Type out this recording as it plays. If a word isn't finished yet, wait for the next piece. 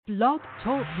Blog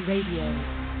Talk Radio.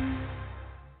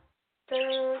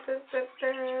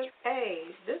 Hey,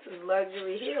 this is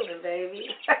luxury healing, baby.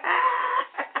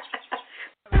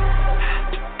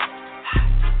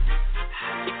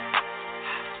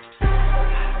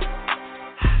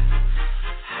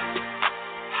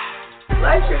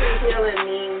 Luxury healing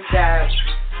means that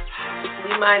we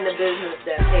mind the business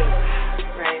that pays,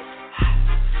 right?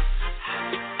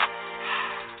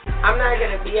 I'm not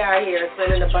going to be out here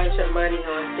spending a bunch of money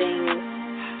on things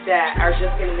that are just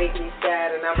going to make me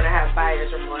sad and I'm going to have buyer's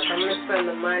remorse. I'm going to spend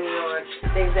the money on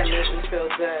things that make me feel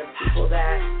good, people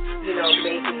that, make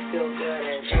me feel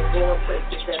good and go in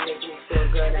places that make me feel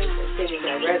good and things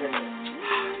that resonate.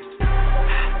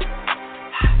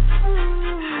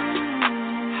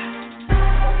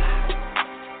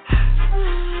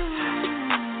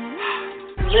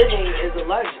 Living is a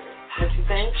luxury. Don't you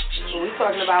think? When we're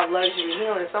talking about luxury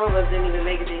healing, some of us didn't even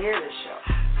make it to hear this show.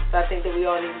 So I think that we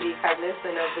all need to be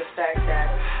cognizant of the fact that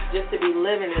just to be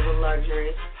living is a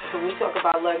luxury. So when we talk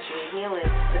about luxury healing,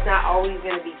 it's not always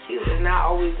going to be cute. It's not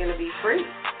always going to be free.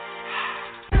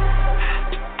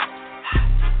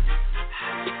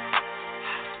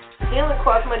 Healing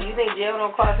costs money. You think jail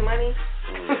don't cost money?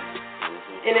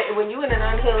 And when you're in an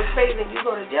unhealed space and you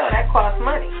go to jail, that costs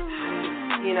money.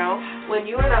 When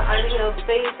you're in an unhealed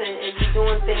space and you're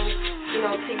doing things, to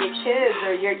your kids,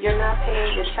 or you're not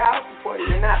paying your child support, or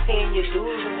you're not paying your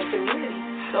dues in the community,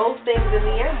 those things in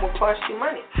the end will cost you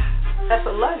money. That's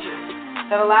a luxury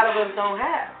that a lot of us don't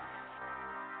have.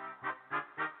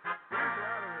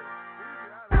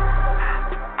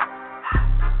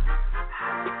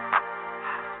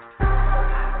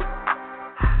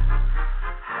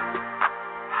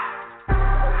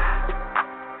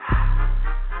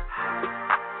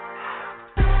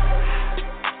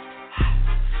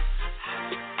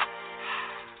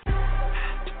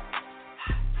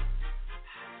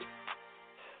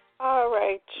 All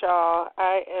right, y'all.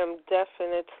 I am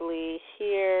definitely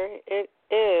here. It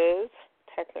is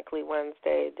technically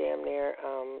Wednesday, damn near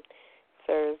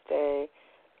Thursday,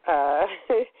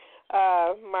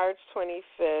 March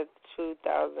 25th,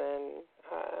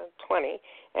 2020.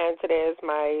 And today is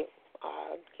my,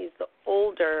 he's the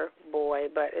older boy,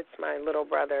 but it's my little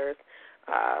brother's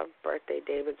birthday.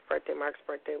 David's birthday, Mark's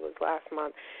birthday was last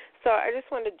month. So I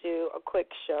just wanted to do a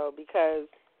quick show because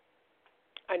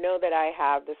I know that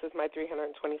this is my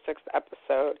 326th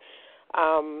episode,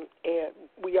 and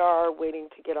we are waiting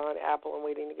to get on Apple and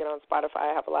waiting to get on Spotify.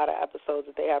 I have a lot of episodes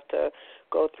that they have to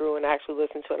go through and actually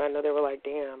listen to, and I know they were like,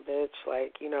 damn, bitch,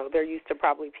 they're used to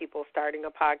probably people starting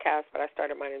a podcast, but I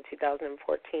started mine in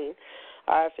 2014.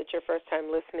 If it's your first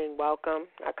time listening, welcome.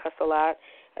 I cuss a lot.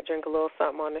 I drink a little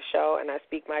something on the show, and I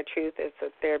speak my truth. It's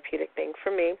a therapeutic thing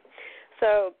for me.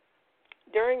 So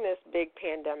during this big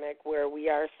pandemic where we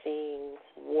are seeing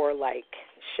warlike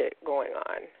shit going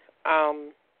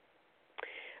on,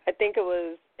 I think it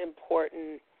was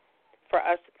important for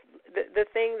us. The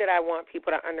thing that I want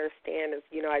people to understand is,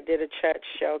 I did a church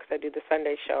show because I do the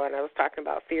Sunday show, and I was talking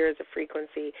about fear as a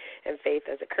frequency and faith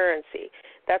as a currency.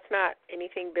 That's not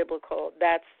anything biblical.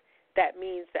 That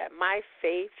means that my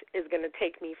faith is going to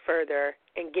take me further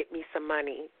and get me some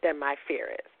money than my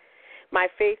fear is. My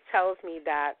faith tells me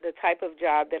that the type of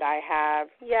job that I have,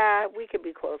 we could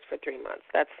be closed for 3 months.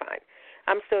 That's fine.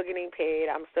 I'm still getting paid.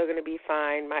 I'm still going to be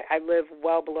fine. I live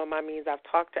well below my means.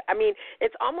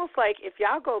 It's almost like if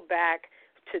y'all go back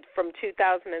from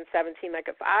 2017, like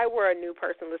if I were a new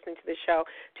person listening to the show,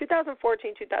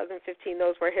 2014, 2015,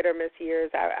 those were hit or miss years.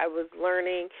 I was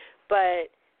learning, but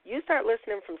you start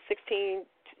listening from 2017,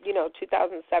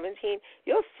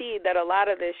 you'll see that a lot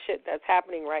of this shit that's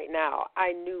happening right now,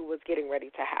 I knew was getting ready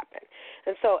to happen.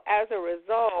 And so as a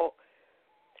result,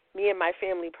 me and my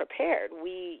family prepared.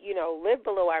 We, lived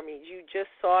below our means. You just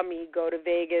saw me go to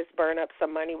Vegas, burn up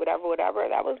some money, whatever.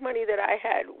 That was money that I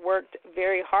had worked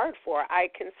very hard for. I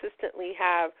consistently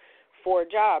have 4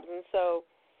 jobs. And so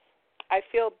I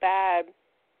feel bad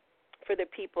for the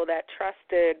people that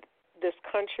trusted this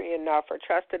country enough or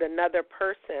trusted another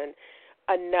person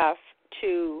enough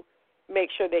to make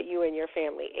sure that you and your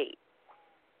family ate.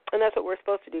 And that's what we're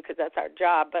supposed to do because that's our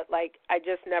job. But, I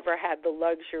just never had the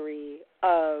luxury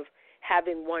of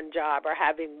having one job or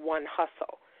having one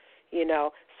hustle.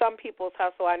 Some people's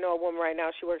hustle, I know a woman right now,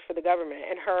 she works for the government,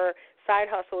 and her side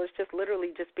hustle is just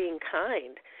literally just being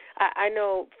kind. I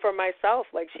know for myself,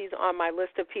 she's on my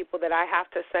list of people that I have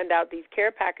to send out these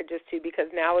care packages to because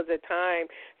now is a time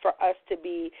for us to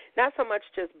be not so much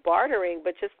just bartering,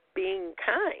 but just being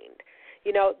kind.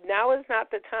 Now is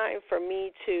not the time for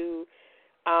me to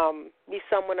be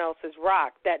someone else's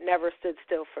rock that never stood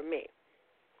still for me.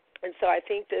 And so I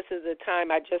think this is a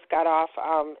time. I just got off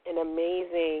an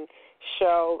amazing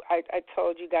show. I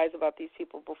told you guys about these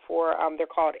people before. They're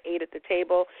called 8 at the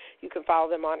Table. You can follow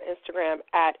them on Instagram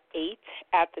at 8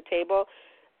 at the Table.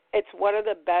 It's one of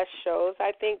the best shows,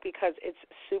 I think, because it's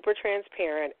super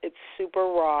transparent, it's super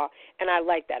raw, and I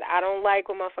like that. I don't like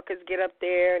when motherfuckers get up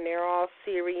there and they're all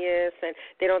serious and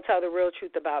they don't tell the real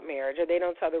truth about marriage, or they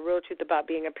don't tell the real truth about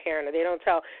being a parent, or they don't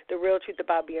tell the real truth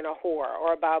about being a whore,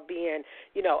 or about being,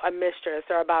 a mistress,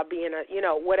 or about being a,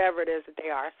 whatever it is that they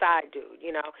are, a side dude,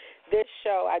 This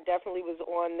show, I definitely was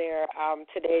on there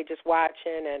today just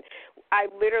watching, and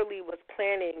I literally was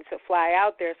planning to fly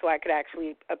out there so I could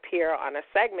actually appear on a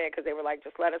segment, because they were like,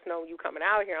 just let us know you coming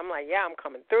out here. I'm like, yeah, I'm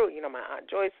coming through. My Aunt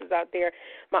Joyce is out there,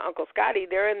 my Uncle Scotty.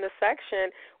 They're in the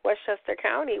section, Westchester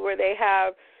County, where they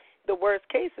have the worst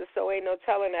cases, so ain't no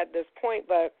telling at this point.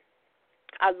 But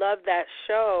I love that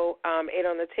show, 8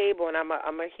 on the Table, and I'm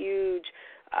a huge,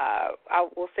 I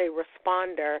will say,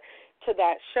 responder to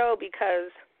that show,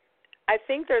 because I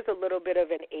think there's a little bit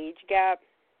of an age gap.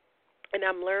 And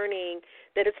I'm learning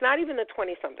that it's not even the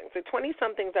 20-somethings. The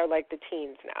 20-somethings are like the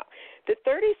teens now. The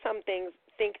 30-somethings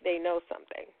think they know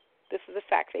something. This is a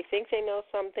fact. They think they know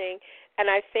something. And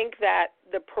I think that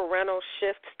the parental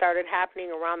shift started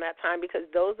happening around that time, because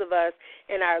those of us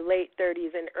in our late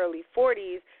 30s and early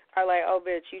 40s are like, oh,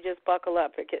 bitch, you just buckle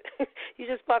up. You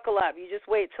just buckle up. You just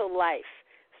wait till life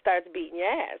starts beating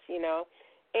your ass,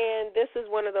 And this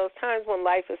is one of those times when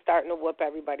life is starting to whoop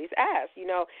everybody's ass.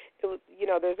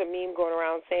 There's a meme going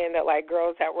around saying that, like,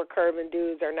 girls that were curving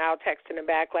dudes are now texting them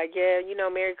back, like, yeah,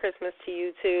 Merry Christmas to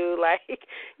you too, like,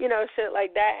 shit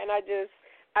like that. And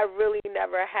I really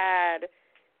never had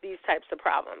these types of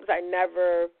problems. I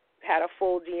never had a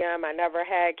full DM. I never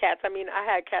had cats. I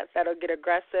had cats that'll get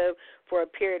aggressive for a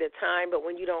period of time, but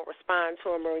when you don't respond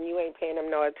to them or when you ain't paying them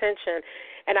no attention.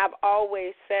 And I've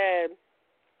always said,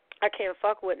 I can't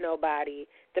fuck with nobody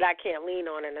that I can't lean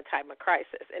on in a time of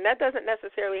crisis. And that doesn't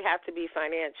necessarily have to be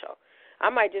financial. I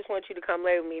might just want you to come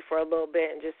lay with me for a little bit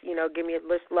and just,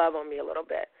 just love on me a little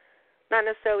bit. Not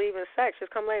necessarily even sex. Just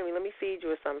come lay with me. Let me feed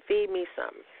you with something. Feed me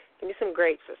something. Give me some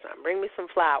grapes or something. Bring me some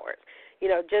flowers.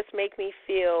 Just make me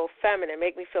feel feminine.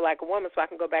 Make me feel like a woman so I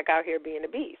can go back out here being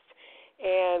a beast.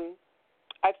 And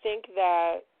I think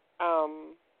that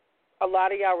a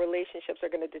lot of y'all relationships are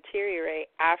going to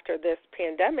deteriorate after this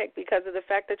pandemic because of the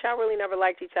fact that y'all really never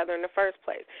liked each other in the first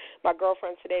place. My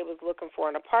girlfriend today was looking for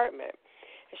an apartment,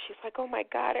 and she's like, oh, my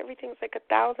God, everything's like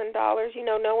 $1,000.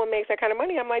 No one makes that kind of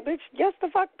money. I'm like, bitch, yes,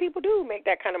 the fuck people do make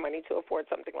that kind of money to afford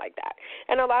something like that.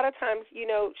 And a lot of times,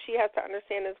 she has to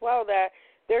understand as well that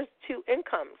there's two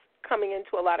incomes coming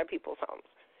into a lot of people's homes.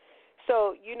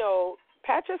 So,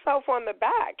 pat yourself on the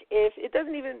back. If it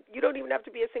doesn't even, you don't even have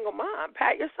to be a single mom.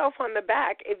 Pat yourself on the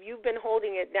back if you've been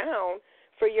holding it down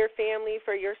for your family,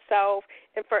 for yourself,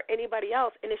 and for anybody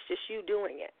else, and it's just you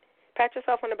doing it. Pat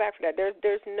yourself on the back for that.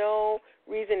 There's no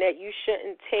reason that you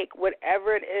shouldn't take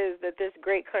whatever it is that this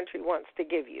great country wants to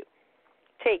give you.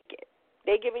 Take it.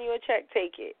 They giving you a check,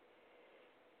 take it.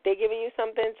 They giving you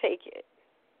something, take it.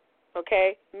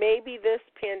 Okay, maybe this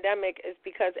pandemic is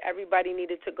because everybody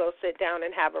needed to go sit down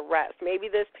and have a rest. Maybe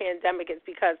this pandemic is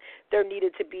because there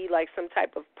needed to be like some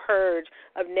type of purge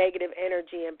of negative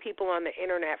energy and people on the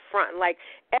internet front. Like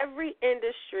every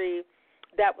industry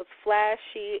that was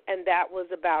flashy and that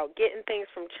was about getting things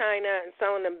from China and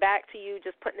selling them back to you,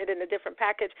 just putting it in a different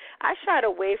package. I shied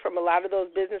away from a lot of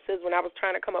those businesses when I was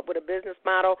trying to come up with a business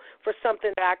model for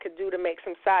something that I could do to make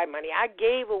some side money. I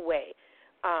gave away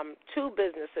 2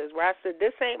 businesses where I said,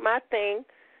 this ain't my thing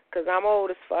because I'm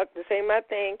old as fuck. This ain't my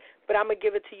thing, but I'm going to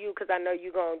give it to you because I know you're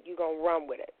gonna run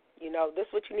with it. This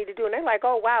is what you need to do. And they're like,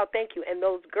 oh, wow, thank you. And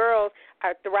those girls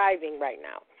are thriving right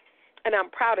now. And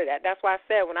I'm proud of that. That's why I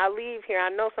said when I leave here,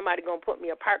 I know somebody's going to put me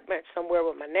a park bench somewhere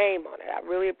with my name on it. I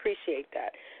really appreciate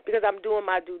that because I'm doing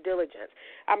my due diligence.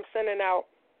 I'm sending out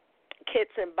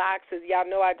kits and boxes. Y'all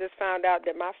know I just found out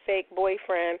that my fake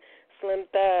boyfriend, Slim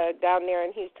Thug, down there in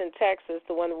Houston, Texas,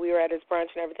 the one that we were at his brunch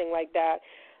and everything like that,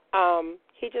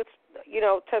 he just,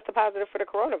 tested positive for the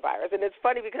coronavirus. And it's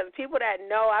funny because people that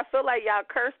know, I feel like y'all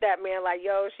cursed that man like,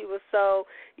 yo, she was so,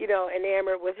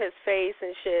 enamored with his face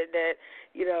and shit that,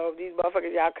 these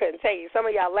motherfuckers y'all couldn't take it. Some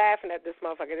of y'all laughing at this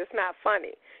motherfucker. It's not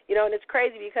funny. And it's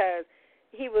crazy because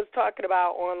he was talking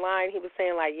about online, he was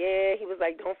saying like, yeah, he was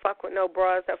like, don't fuck with no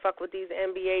bras that fuck with these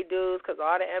NBA dudes because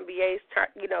all the NBA's,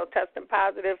 testing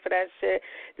positive for that shit.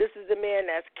 This is the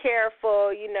man that's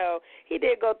careful, He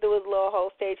did go through his little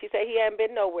whole stage. He said he hadn't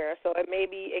been nowhere, so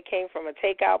maybe it came from a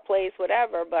takeout place,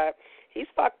 whatever, but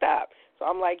he's fucked up. So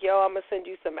I'm like, yo, I'm going to send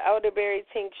you some elderberry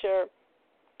tincture.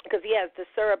 because he has the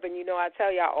syrup, and I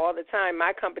tell y'all all the time,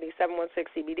 my company,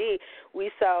 716 CBD,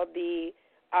 we sell the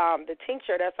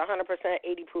tincture that's 100%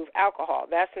 80 proof alcohol.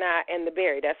 That's not in the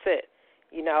berry. That's it.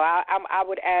 I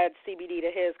would add CBD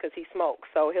to his because he smokes,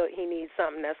 so he needs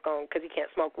something that's going, because he can't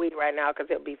smoke weed right now because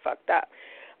he'll be fucked up.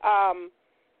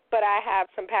 But I have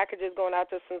some packages going out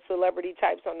to some celebrity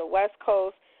types on the West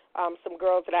Coast. Some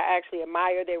girls that I actually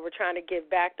admire. They were trying to give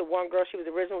back. The one girl, she was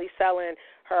originally selling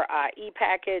her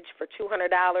e-package for $200,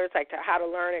 like how to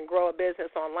learn and grow a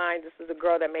business online. This is a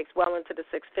girl that makes well into the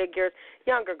six figures.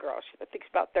 Younger girl. I think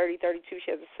she's about 30, 32.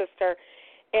 She has a sister.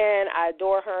 And I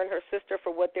adore her and her sister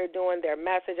for what they're doing, their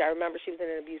message. I remember she was in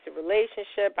an abusive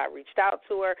relationship. I reached out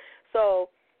to her.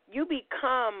 So you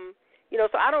become,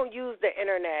 so I don't use the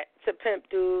internet to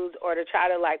pimp dudes or to try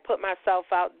to, put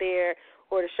myself out there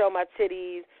or to show my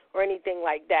titties or anything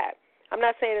like that. I'm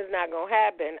not saying it's not going to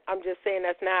happen. I'm just saying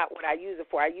that's not what I use it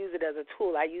for. I use it as a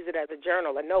tool. I use it as a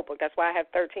journal, a notebook. That's why I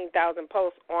have 13,000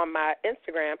 posts on my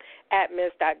Instagram at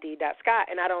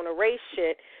miss.d.scott, and I don't erase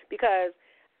shit because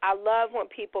I love when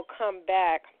people come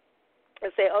back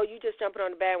and say, oh, you just jumping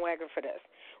on the bandwagon for this.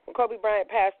 When Kobe Bryant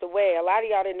passed away, a lot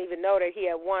of y'all didn't even know that he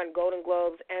had won Golden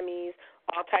Globes, Emmys,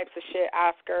 all types of shit,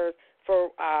 Oscars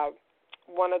for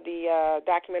one of the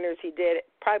documentaries he did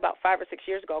probably about 5 or 6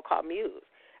 years ago called Muse.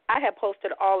 I had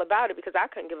posted all about it because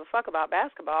I couldn't give a fuck about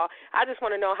basketball. I just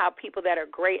want to know how people that are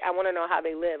great, I want to know how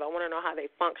they live. I want to know how they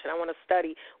function. I want to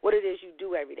study what it is you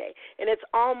do every day. And it's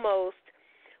almost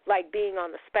like being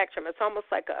on the spectrum. It's almost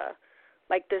like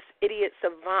this idiot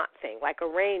savant thing, like a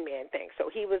Rain Man thing. So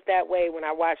he was that way when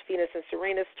I watched Venus and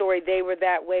Serena's story. They were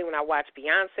that way when I watched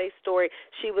Beyonce's story.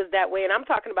 She was that way. And I'm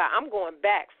talking about, I'm going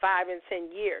back 5 and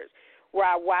 10 years where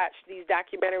I watched these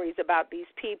documentaries about these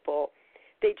people.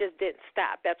 They just didn't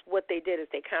stop. That's what they did, is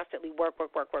they constantly work.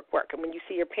 And when you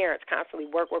see your parents constantly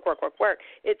work,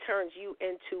 it turns you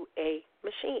into a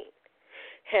machine.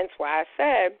 Hence why I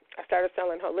said I started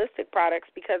selling holistic products,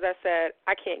 because I said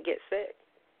I can't get sick.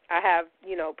 I have,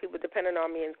 people depending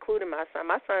on me, including my son.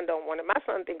 My son don't want it. My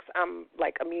son thinks I'm,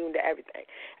 immune to everything.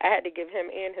 I had to give him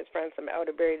and his friend some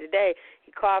elderberry today.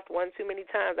 He coughed one too many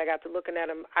times. I got to looking at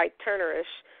him Ike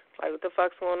Turner-ish, like, what the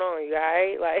fuck's going on? You all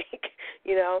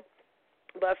right?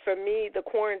 But for me, the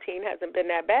quarantine hasn't been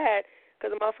that bad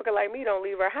because a motherfucker like me don't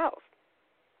leave her house.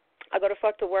 I go to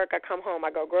fuck to work. I come home.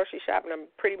 I go grocery shopping. I'm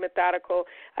pretty methodical.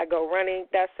 I go running.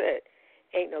 That's it.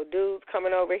 Ain't no dudes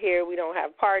coming over here. We don't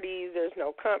have parties. There's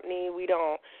no company. We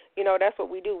don't, that's what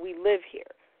we do. We live here.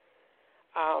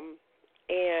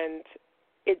 And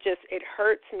it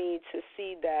hurts me to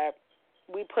see that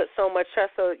we put so much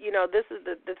trust. So, this is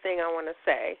the thing I want to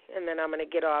say, and then I'm going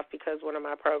to get off because one of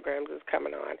my programs is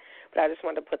coming on. But I just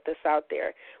wanted to put this out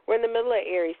there. We're in the middle of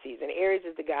Aries season. Aries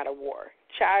is the god of war.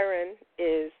 Chiron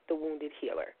is the wounded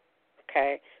healer,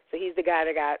 okay? So he's the guy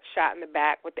that got shot in the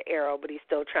back with the arrow, but he's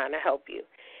still trying to help you.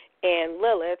 And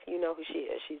Lilith, you know who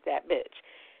she is. She's that bitch.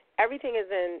 Everything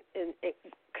is in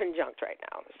conjunct right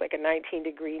now. It's like a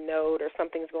 19-degree node or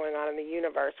something's going on in the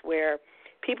universe where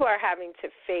people are having to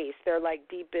face their,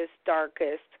 deepest,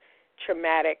 darkest,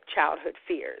 traumatic childhood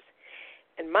fears.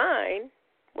 And mine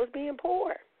was being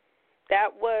poor. That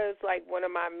was, one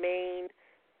of my main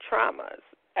traumas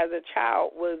as a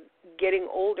child, was getting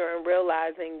older and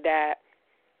realizing that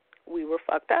we were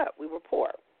fucked up. We were poor.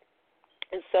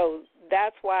 And so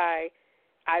that's why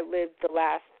I lived the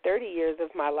last 30 years of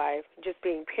my life just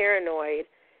being paranoid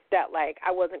that,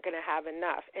 I wasn't going to have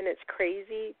enough. And it's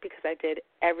crazy because I did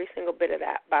every single bit of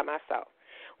that by myself.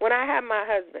 When I had my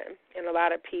husband, and a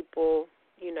lot of people,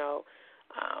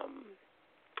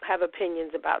 have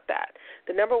opinions about that,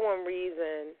 the number one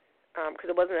reason, because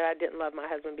it wasn't that I didn't love my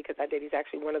husband, because I did. He's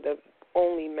actually one of the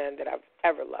only men that I've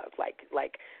ever loved.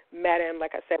 Met him,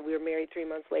 like I said, we were married 3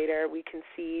 months later. We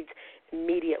conceived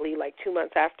immediately, 2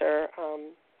 months after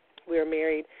we were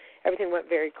married. Everything went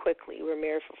very quickly. We were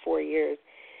married for 4 years.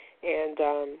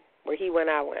 And where he went,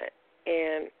 I went.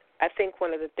 And I think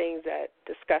one of the things that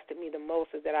disgusted me the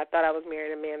most is that I thought I was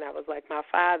marrying a man that was like my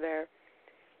father,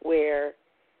 where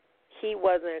he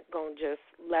wasn't going to just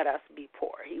let us be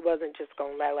poor. He wasn't just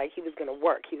going to he was going to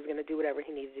work. He was going to do whatever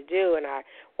he needed to do. And I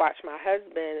watched my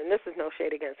husband, and this is no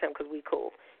shade against him because we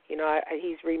cool.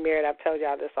 He's remarried. I've told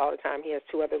y'all this all the time. He has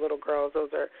 2 other little girls. Those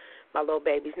are my little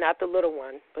babies. Not the little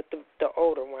one, but the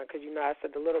older one, because, I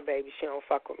said the little baby, she don't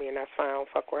fuck with me, and that's fine. I don't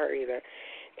fuck with her either.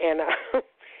 And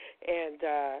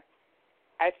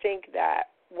I think that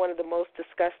one of the most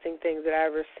disgusting things that I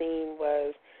ever seen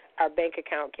was our bank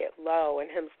account get low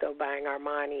and him still buying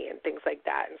Armani and things like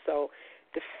that. And so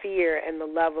the fear and the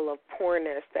level of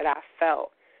poorness that I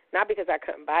felt Not because I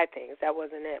couldn't buy things, that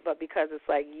wasn't it, but because it's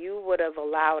like you would have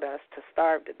allowed us to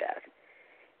starve to death,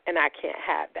 and I can't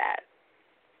have that.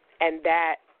 And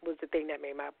that was the thing that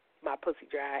made my pussy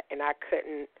dry, and I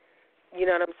couldn't, you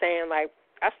know what I'm saying? Like,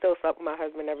 I still slept with my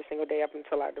husband every single day up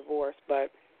until our divorce, but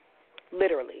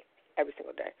literally every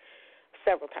single day,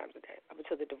 several times a day up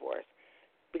until the divorce,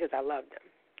 because I loved him.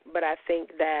 But I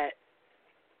think that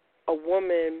a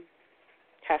woman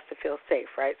has to feel safe,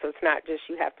 right? So it's not just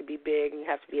you have to be big and you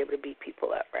have to be able to beat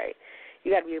people up, right? You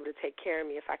got to be able to take care of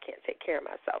me if I can't take care of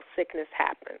myself. Sickness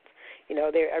happens. You know,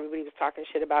 everybody was talking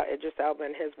shit about Idris Elba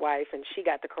and his wife, and she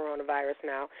got the coronavirus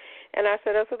now. And I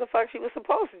said, that's what the fuck she was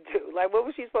supposed to do. Like, what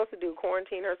was she supposed to do,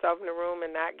 quarantine herself in the room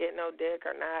and not get no dick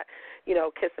or not, you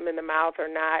know, kiss him in the mouth or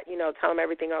not, you know, tell him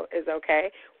everything is okay?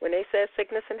 When they said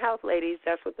sickness and health, ladies,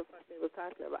 that's what the fuck they was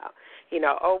talking about. You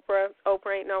know, Oprah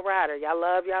ain't no rider. Y'all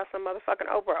love y'all some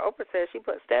motherfucking Oprah. Oprah says she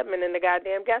put Stedman in the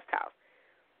goddamn guest house.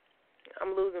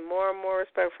 I'm losing more and more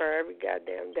respect for her every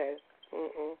goddamn day.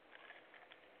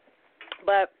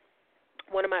 But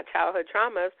one of my childhood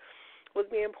traumas was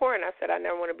being poor, and I said I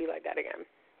never want to be like that again.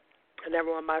 I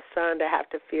never want my son to have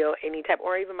to feel any type,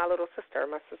 or even my little sister.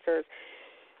 My sister's,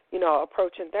 you know,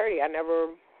 approaching 30. I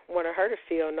never wanted her to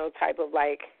feel no type of,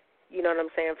 like, you know what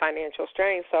I'm saying, financial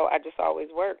strain, so I just always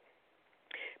worked.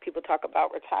 People talk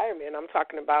about retirement. I'm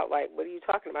talking about, like, what are you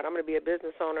talking about? I'm going to be a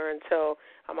business owner until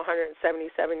I'm 177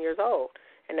 years old,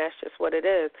 and that's just what it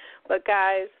is. But,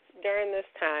 guys, during this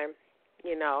time,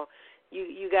 you know,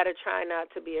 you got to try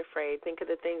not to be afraid. Think of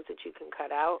the things that you can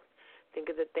cut out. Think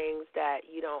of the things that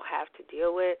you don't have to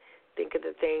deal with. Think of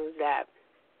the things that,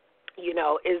 you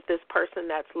know, is this person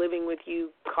that's living with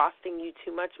you costing you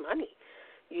too much money?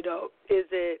 You know, is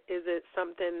it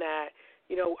something that,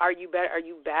 you know, are you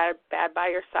bad by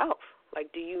yourself?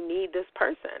 Like, do you need this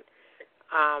person?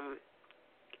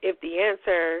 If the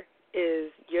answer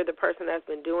is you're the person that's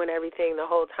been doing everything the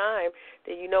whole time,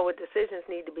 then you know what decisions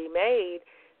need to be made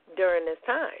during this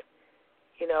time.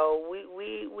 You know,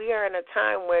 we are in a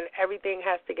time when everything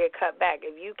has to get cut back.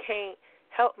 If you can't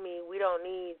help me, we don't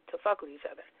need to fuck with each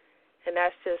other. And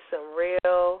that's just some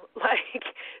real, like,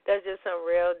 that's just some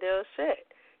real deal shit.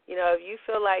 You know, if you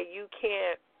feel like you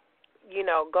can't, you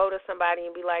know, go to somebody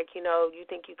and be like, you know, you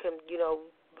think you can, you know,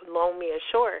 loan me a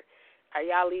short, are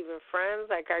y'all even friends?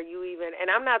 Like, are you even, and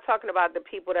I'm not talking about the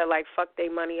people that, like, fuck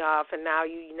their money off and now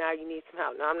you need some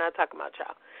help. No, I'm not talking about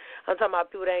y'all. I'm talking about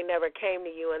people that ain't never came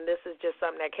to you, and this is just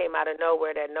something that came out of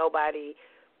nowhere that nobody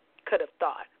could have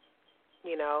thought,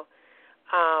 you know.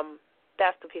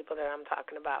 That's the people that I'm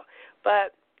talking about.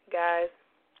 But, guys,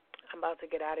 I'm about to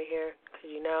get out of here because,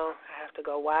 you know, I have to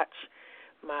go watch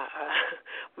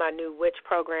my new witch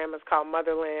program. Is called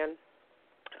Motherland.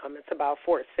 It's about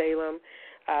Fort Salem.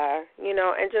 You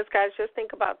know, and just, guys, just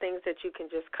think about things that you can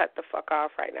just cut the fuck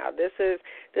off right now. This is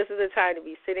the time to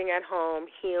be sitting at home,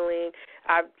 healing.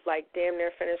 I've, like, damn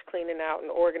near finished cleaning out and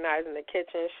organizing the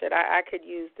kitchen. Shit, I could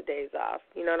use the days off.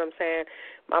 You know what I'm saying?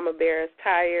 Mama Bear is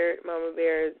tired. Mama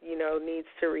Bear, you know, needs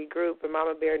to regroup, and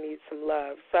Mama Bear needs some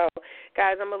love. So,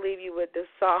 guys, I'm going to leave you with this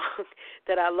song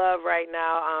that I love right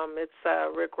now. It's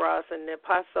Rick Ross and Nip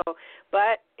Hustle.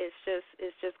 But it's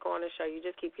just going to show you,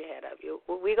 just keep your head up.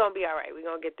 We're going to be all right. We're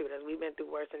going to get through this. We've been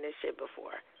through worse than this shit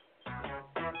before.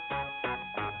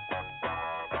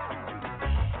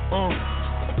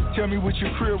 Tell me what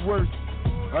your crib worth.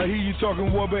 I hear you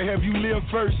talking war, but have you lived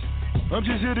first? I'm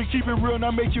just here to keep it real,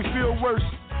 not make you feel worse.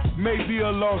 Maybe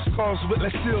a lost cause, but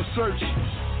let's still search.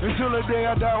 Until the day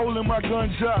I die holding my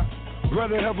guns up.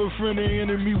 Rather have a friend than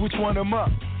enemy, which one am I?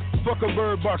 Fuck a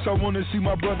bird box, I wanna see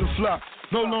my brother fly.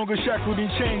 No longer shackled and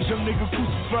chained, young nigga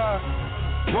crucified.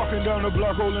 Walking down the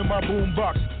block, holding my boom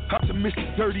box.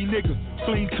 Optimistic, dirty nigga,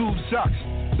 clean tube socks.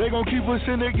 They gon' keep us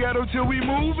in the ghetto till we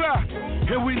move out.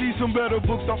 And we need some better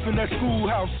books off in that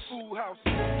schoolhouse.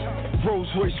 Rose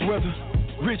waste weather,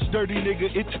 rich dirty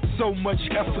nigga, it took so much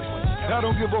effort. I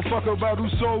don't give a fuck about who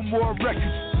sold more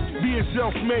records. Being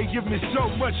self-made give me so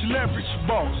much leverage,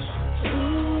 boss.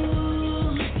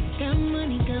 Ooh, got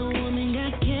money, got woman,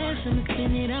 got cash, I'ma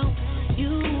spend it out. You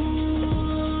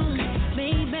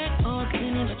made back all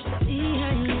finished, see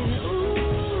how you live it.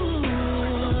 Ooh,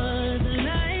 the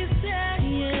lifestyle,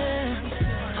 yeah.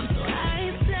 I'm so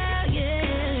lifestyle,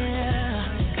 yeah.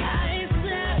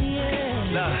 Lifestyle,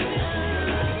 yeah. Look,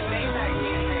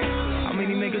 how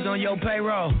many niggas on your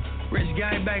payroll? Rich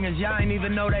gangbangers, y'all ain't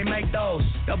even know they make those.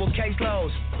 Double case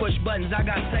loads, push buttons, I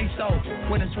got say so.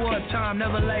 When it's war time,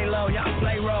 never lay low, y'all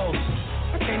play roles.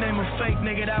 I can't name a fake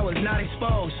nigga that was not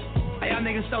exposed. Hey, y'all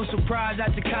niggas so surprised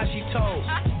at Takashi told.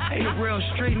 Ain't a real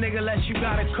street nigga unless you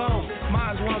got a code.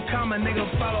 Mine's one common nigga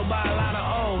followed by a lot of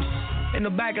O's. in the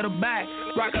back of the back,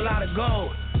 rock a lot of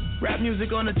gold. Rap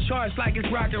music on the charts like it's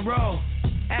rock and roll.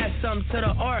 Add something to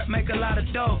the art, make a lot of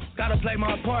dough. Gotta play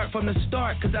my part from the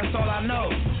start, cause that's all I know.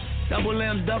 Double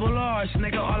M's, double R's,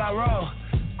 nigga, all I roll.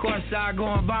 Courtside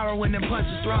going viral when them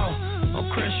punches throw. On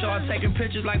Crenshaw taking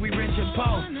pictures like we Rich and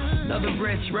Poe. Another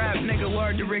rich rap nigga,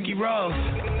 word to Ricky Rose.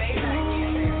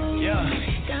 Yeah.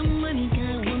 Got money,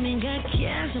 got women, got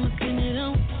cash, I'ma spend it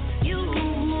on you.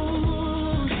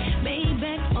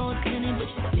 Maybach all tinted, but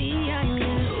you see I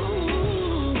live.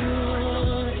 Ooh,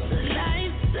 it's a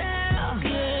lifestyle,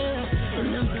 yeah.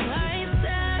 And I'm so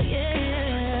lifestyle,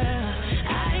 yeah.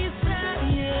 Lifestyle,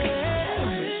 yeah.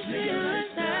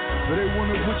 But they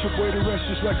wanna put your boy to rest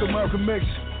just like a Malcolm X.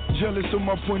 Jealous of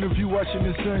my point of view watching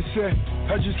the sunset.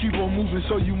 I just keep on moving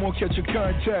so you won't catch a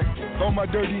contact. All my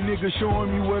dirty niggas showing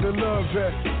me where the love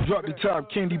at. Drop the top,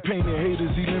 candy painted,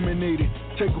 haters eliminated.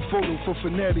 Take a photo for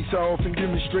fanatics, I often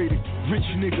demonstrate it. Rich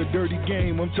nigga, dirty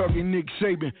game, I'm talking Nick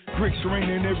Saban. Bricks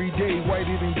raining every day,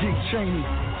 whiter than Dick Cheney.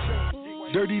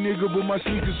 Dirty nigga, but my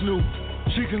sneakers new.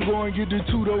 She can go and get the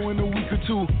two though in a week or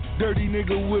two. Dirty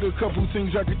nigga with a couple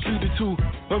things I could treat her to.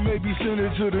 Or maybe send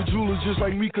her to the jewelers just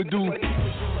like me could do.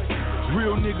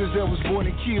 Real niggas that was born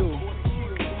to kill.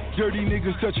 Dirty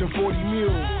niggas touching 40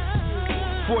 mil.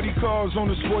 40 cars on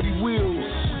the sporty wheels.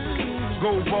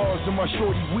 Gold bars on my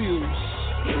shorty wheels.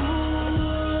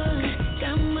 Ooh,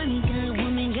 got money, got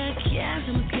women, got cash,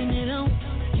 I'ma spend it on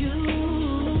you.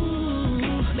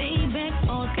 Maybach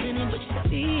all tinted, but you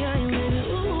see I live it.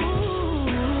 Ooh,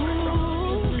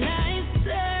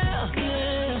 lifestyle,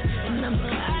 yeah. And I'm so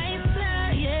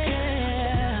lifestyle,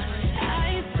 yeah.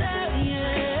 Lifestyle,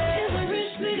 yeah. It's a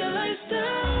rich nigga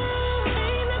lifestyle.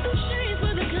 Ain't nothing changed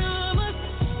but the commas.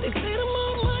 They say the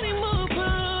more money, more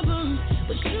problems.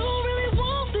 But you don't really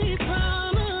want these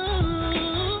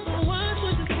problems. So watch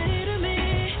what you say to me.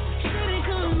 Shit ain't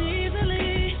come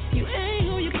easily. You ain't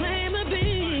who you claim to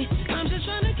be. I'm just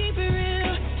trying to keep it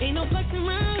real. Ain't no flexing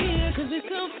around here, cause it's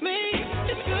self-made.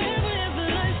 It's forever as a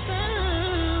lifestyle.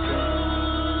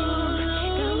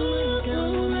 Got money, got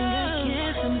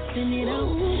cash, I'ma spend it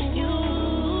on you.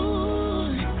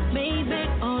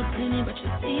 Maybach all tinted, but you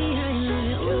see how you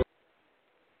live it. Ooh.